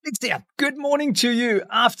Alex here. Good morning to you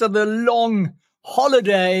after the long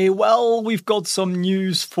holiday. Well, we've got some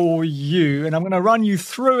news for you, and I'm going to run you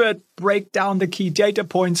through it, break down the key data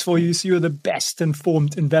points for you so you're the best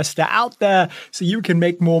informed investor out there so you can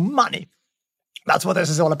make more money. That's what this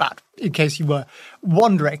is all about, in case you were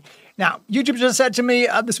wondering. Now, YouTube just said to me,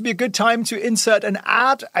 this would be a good time to insert an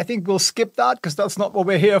ad. I think we'll skip that because that's not what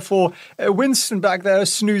we're here for. Winston back there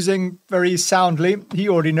snoozing very soundly. He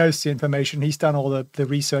already knows the information. He's done all the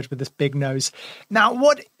research with this big nose. Now,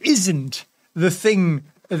 what isn't the thing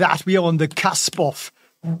that we are on the cusp of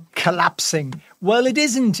collapsing? Well, it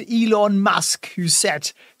isn't Elon Musk who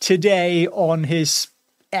said today on his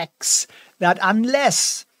X that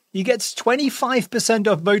unless he gets 25%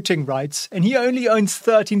 of voting rights and he only owns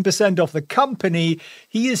 13% of the company,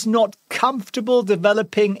 he is not comfortable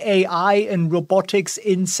developing AI and robotics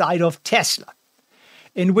inside of Tesla.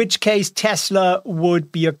 In which case Tesla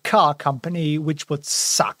would be a car company, which would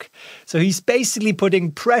suck. So he's basically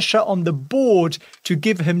putting pressure on the board to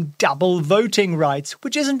give him double voting rights,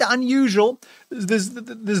 which isn't unusual. The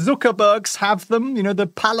Zuckerbergs have them, the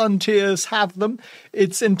Palantirs have them.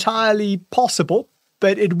 It's entirely possible.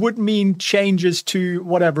 But it would mean changes to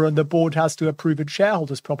whatever, and the board has to approve it.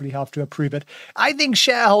 Shareholders probably have to approve it. I think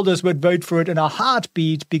shareholders would vote for it in a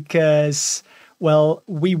heartbeat because, well,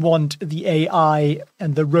 we want the AI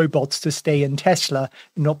and the robots to stay in Tesla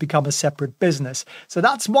and not become a separate business. So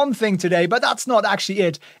that's one thing today, but that's not actually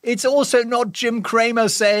it. It's also not Jim Cramer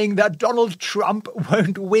saying that Donald Trump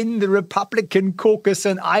won't win the Republican caucus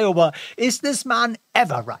in Iowa. Is this man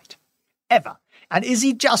ever right? Ever? And is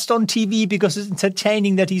he just on TV because it's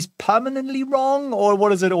entertaining that he's permanently wrong? Or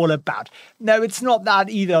what is it all about? No, it's not that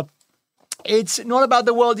either. It's not about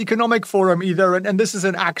the World Economic Forum either. And this is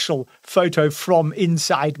an actual photo from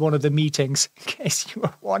inside one of the meetings, in case you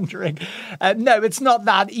were wondering. No, it's not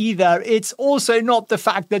that either. It's also not the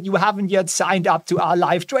fact that you haven't yet signed up to our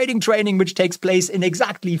live trading training, which takes place in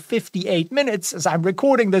exactly 58 minutes as I'm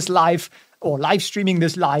recording this live or live streaming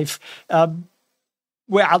this live.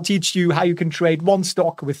 Where I'll teach you how you can trade one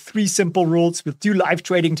stock with 3 simple rules. We'll do live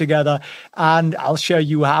trading together, and I'll show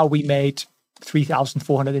you how we made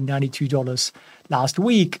 $3,492 last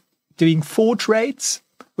week doing 4 trades,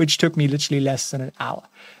 which took me literally less than an hour.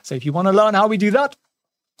 So if you want to learn how we do that,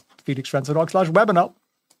 felixfrenzel.com/webinar.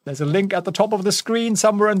 There's a link at the top of the screen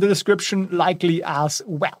somewhere in the description, likely as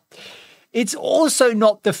well. It's also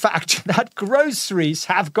not the fact that groceries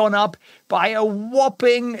have gone up by a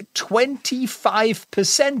whopping 25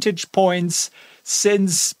 percentage points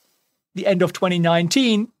since the end of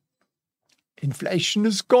 2019. Inflation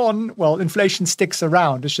is gone. Well, inflation sticks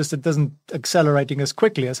around. It's just it doesn't accelerating as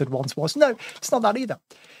quickly as it once was. No, it's not that either.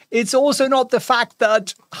 It's also not the fact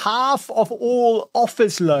that half of all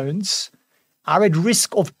office loans are at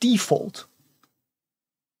risk of default.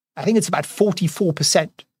 I think it's about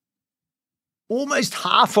 44%. Almost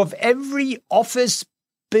half of every office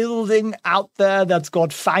building out there that's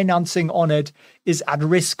got financing on it is at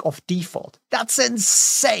risk of default. That's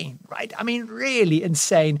insane, right? I mean, really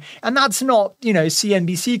insane. And that's not,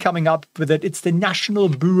 CNBC coming up with it. It's the National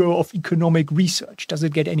Bureau of Economic Research. Does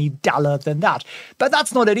it get any duller than that? But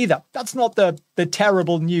that's not it either. That's not the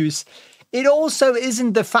terrible news. It also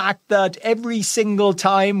isn't the fact that every single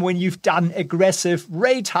time when you've done aggressive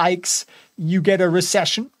rate hikes, you get a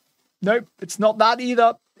recession. Nope, it's not that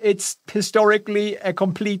either. It's historically a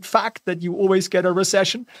complete fact that you always get a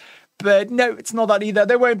recession. But no, it's not that either.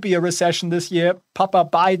 There won't be a recession this year. Papa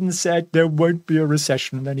Biden said there won't be a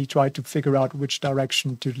recession. And then he tried to figure out which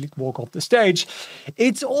direction to walk off the stage.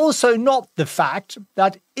 It's also not the fact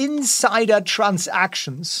that insider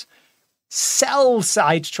transactions,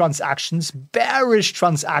 sell-side transactions, bearish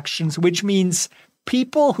transactions, which means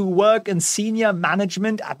people who work in senior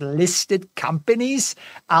management at listed companies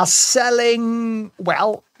are selling,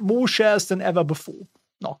 well, more shares than ever before.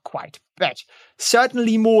 Not quite, but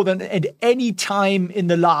certainly more than at any time in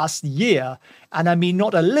the last year. And I mean,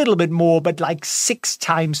 not a little bit more, but like 6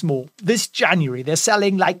 times more. This January, they're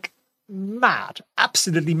selling like mad,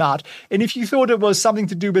 absolutely mad. And if you thought it was something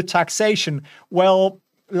to do with taxation, well,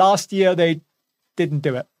 last year they didn't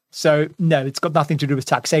do it. So no, it's got nothing to do with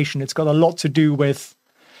taxation. It's got a lot to do with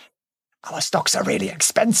our stocks are really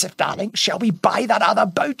expensive, darling. Shall we buy that other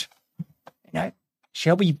boat?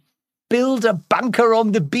 Shall we build a bunker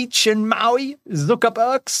on the beach in Maui?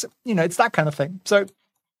 Zuckerbergs? It's that kind of thing. So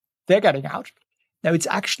they're getting out. Now it's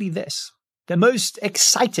actually this. The most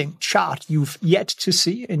exciting chart you've yet to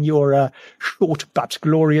see in your short but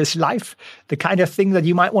glorious life. The kind of thing that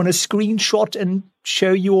you might want to screenshot and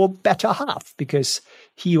show your better half, because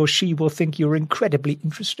he or she will think you're incredibly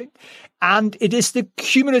interesting. And it is the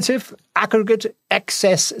cumulative aggregate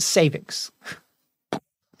excess savings.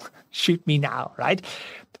 Shoot me now, right?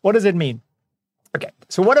 What does it mean? Okay,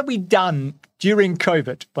 so what have we done during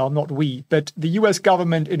COVID? Well, not we, but the US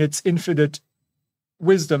government in its infinite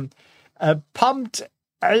wisdom pumped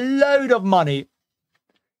a load of money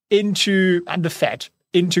into, and the Fed,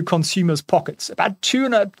 into consumers' pockets, about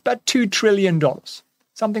 $2 trillion,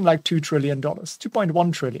 something like $2 trillion,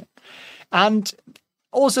 2.1 trillion. And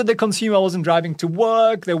also the consumer wasn't driving to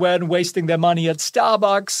work. They weren't wasting their money at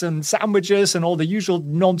Starbucks and sandwiches and all the usual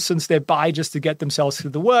nonsense they buy just to get themselves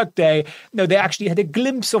through the workday. No, they actually had a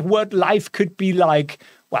glimpse of what life could be like,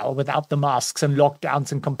 well, without the masks and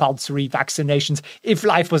lockdowns and compulsory vaccinations, if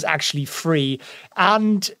life was actually free.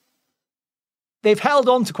 And they've held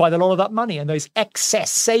on to quite a lot of that money, and those excess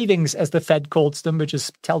savings, as the Fed calls them, which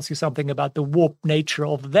tells you something about the warped nature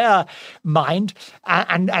of their mind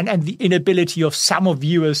and the inability of some of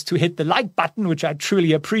viewers to hit the like button, which I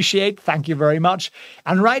truly appreciate. Thank you very much.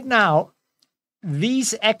 And right now,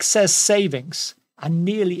 these excess savings are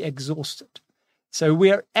nearly exhausted. So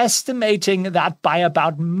we're estimating that by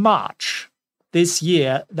about March this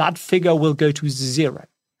year, that figure will go to zero,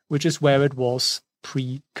 which is where it was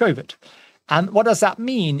pre-COVID. And what does that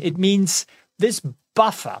mean? It means this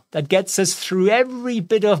buffer that gets us through every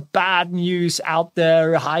bit of bad news out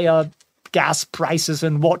there, higher gas prices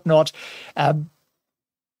and whatnot.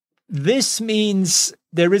 This means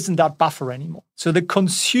there isn't that buffer anymore. So the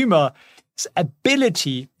consumer's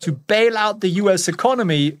ability to bail out the US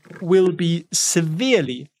economy will be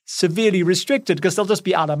severely restricted because they'll just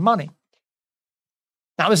be out of money.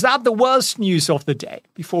 Now, is that the worst news of the day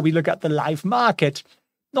before we look at the live market?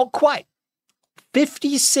 Not quite.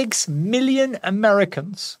 56 million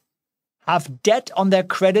Americans have debt on their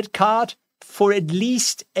credit card for at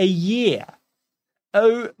least a year.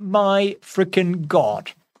 Oh my freaking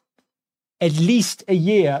God. At least a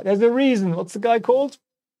year. There's a reason. What's the guy called?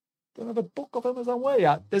 Don't have a book of him somewhere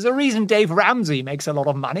yet. There's a reason Dave Ramsey makes a lot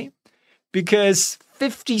of money. Because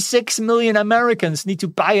 56 million Americans need to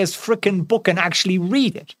buy his freaking book and actually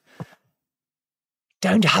read it.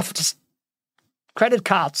 Don't have to. Credit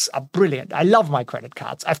cards are brilliant. I love my credit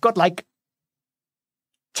cards. I've got like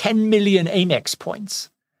 10 million Amex points,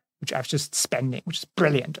 which I've just spending, which is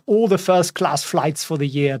brilliant. All the first class flights for the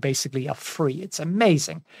year basically are free. It's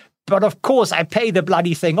amazing. But of course, I pay the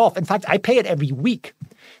bloody thing off. In fact, I pay it every week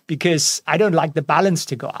because I don't like the balance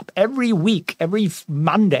to go up. Every week, every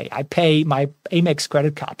Monday, I pay my Amex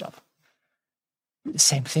credit card off.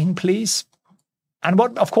 Same thing, please. And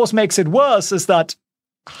what, of course, makes it worse is that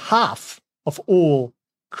half of all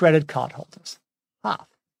credit card holders,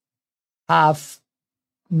 have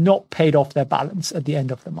not paid off their balance at the end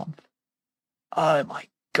of the month. Oh my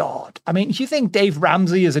God. I mean, if you think Dave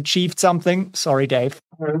Ramsey has achieved something, sorry, Dave,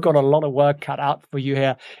 we've got a lot of work cut out for you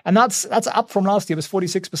here. And that's up from last year. It was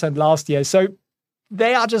 46% last year. So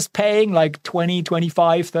they are just paying like 20,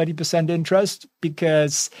 25, 30% interest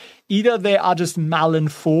because either they are just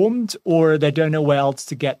malinformed or they don't know where else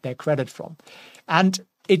to get their credit from. And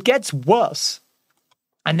it gets worse.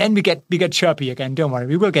 And then we get chirpy again. Don't worry,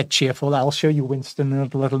 we will get cheerful. I'll show you Winston and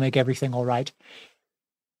it'll make everything all right.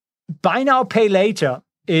 Buy now, pay later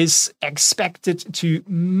is expected to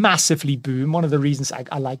massively boom. One of the reasons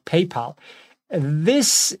I like PayPal.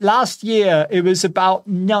 This last year, it was about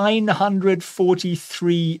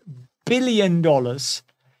 $943 billion.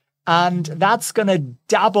 And that's going to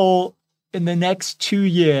double in the next 2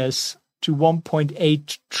 years to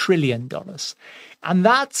 $1.8 trillion. And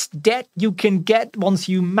that's debt you can get once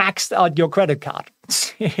you maxed out your credit card.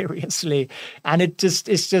 Seriously. And it's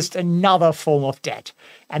just another form of debt.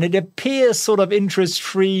 And it appears sort of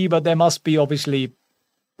interest-free, but there must be obviously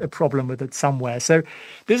a problem with it somewhere. So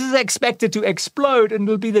this is expected to explode and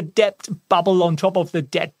will be the debt bubble on top of the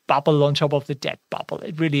debt bubble on top of the debt bubble.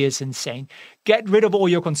 It really is insane. Get rid of all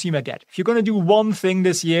your consumer debt. If you're going to do one thing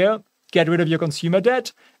this year, get rid of your consumer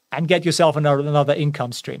debt and get yourself another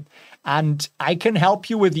income stream. And I can help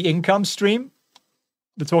you with the income stream.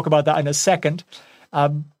 We'll talk about that in a second.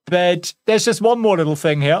 But there's just one more little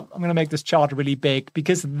thing here. I'm going to make this chart really big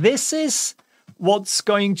because this is what's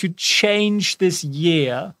going to change this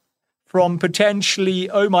year from potentially,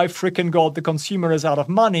 oh my freaking God, the consumer is out of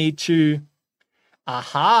money to,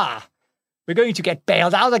 aha, we're going to get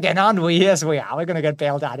bailed out again, aren't we? Yes, we are. We're going to get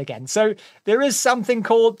bailed out again. So there is something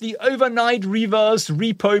called the overnight reverse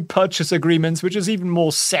repo purchase agreements, which is even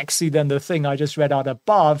more sexy than the thing I just read out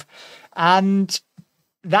above. And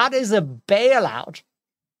that is a bailout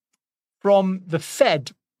from the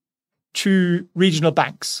Fed to regional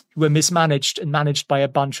banks who were mismanaged and managed by a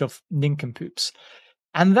bunch of nincompoops.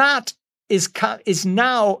 And that is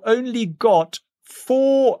now only got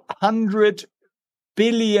 400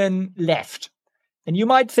 billion left. And you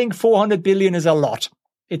might think 400 billion is a lot.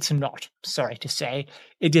 It's not. Sorry to say,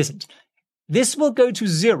 it isn't. This will go to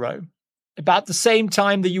zero about the same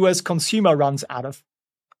time the US consumer runs out of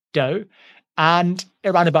dough, and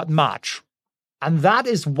around about March. And that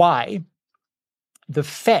is why the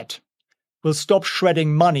Fed will stop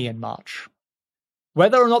shredding money in March.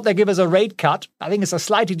 Whether or not they give us a rate cut, I think it's a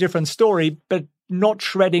slightly different story, but not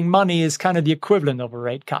shredding money is kind of the equivalent of a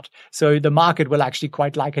rate cut. So the market will actually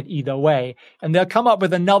quite like it either way. And they'll come up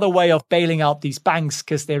with another way of bailing out these banks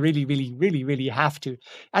because they really have to.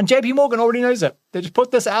 And JP Morgan already knows it. They just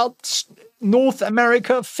put this out, North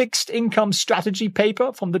America Fixed Income Strategy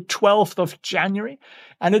paper from the 12th of January.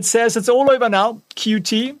 And it says it's all over now,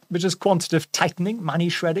 QT, which is quantitative tightening, money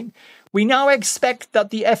shredding. We now expect that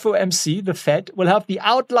the FOMC, the Fed, will have the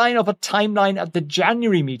outline of a timeline at the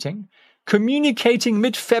January meeting, communicating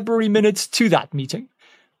mid-February minutes to that meeting.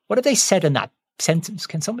 What have they said in that sentence?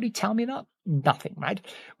 Can somebody tell me that? Nothing, right?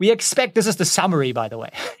 We expect, this is the summary, by the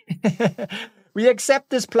way. We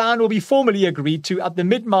accept this plan will be formally agreed to at the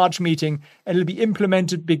mid-March meeting, and it'll be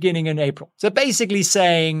implemented beginning in April. So basically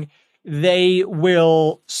saying they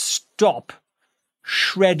will stop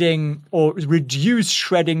shredding or reduce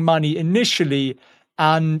shredding money initially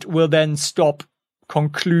and will then stop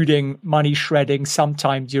concluding money shredding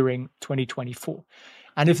sometime during 2024.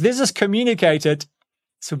 And if this is communicated,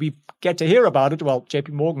 so we get to hear about it, well,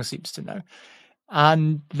 JP Morgan seems to know,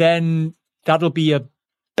 and then that'll be a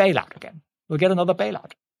bailout again. We'll get another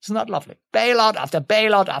bailout. Isn't that lovely? Bailout after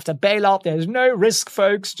bailout after bailout. There's no risk,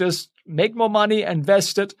 folks. Just make more money,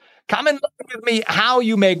 invest it. Come and look with me how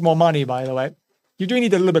you make more money, by the way. You do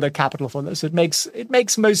need a little bit of capital for this. It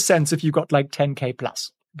makes most sense if you've got like 10K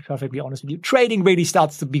plus. To be perfectly honest with you, trading really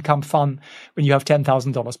starts to become fun when you have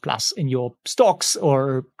 $10,000 plus in your stocks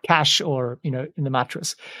or cash or, in the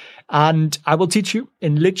mattress. And I will teach you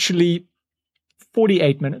in literally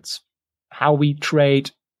 48 minutes how we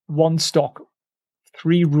trade one stock,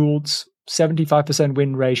 3 rules, 75%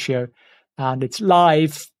 win ratio, and it's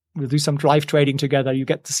live. We'll do some live trading together. You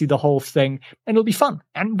get to see the whole thing, and it'll be fun.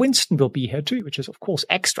 And Winston will be here too, which is, of course,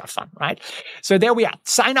 extra fun, right? So there we are.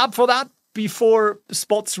 Sign up for that before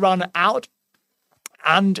spots run out.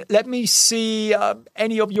 And let me see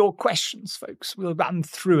any of your questions, folks. We'll run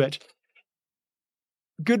through it.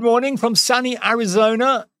 Good morning from sunny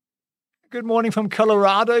Arizona. Good morning from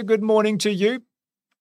Colorado. Good morning to you.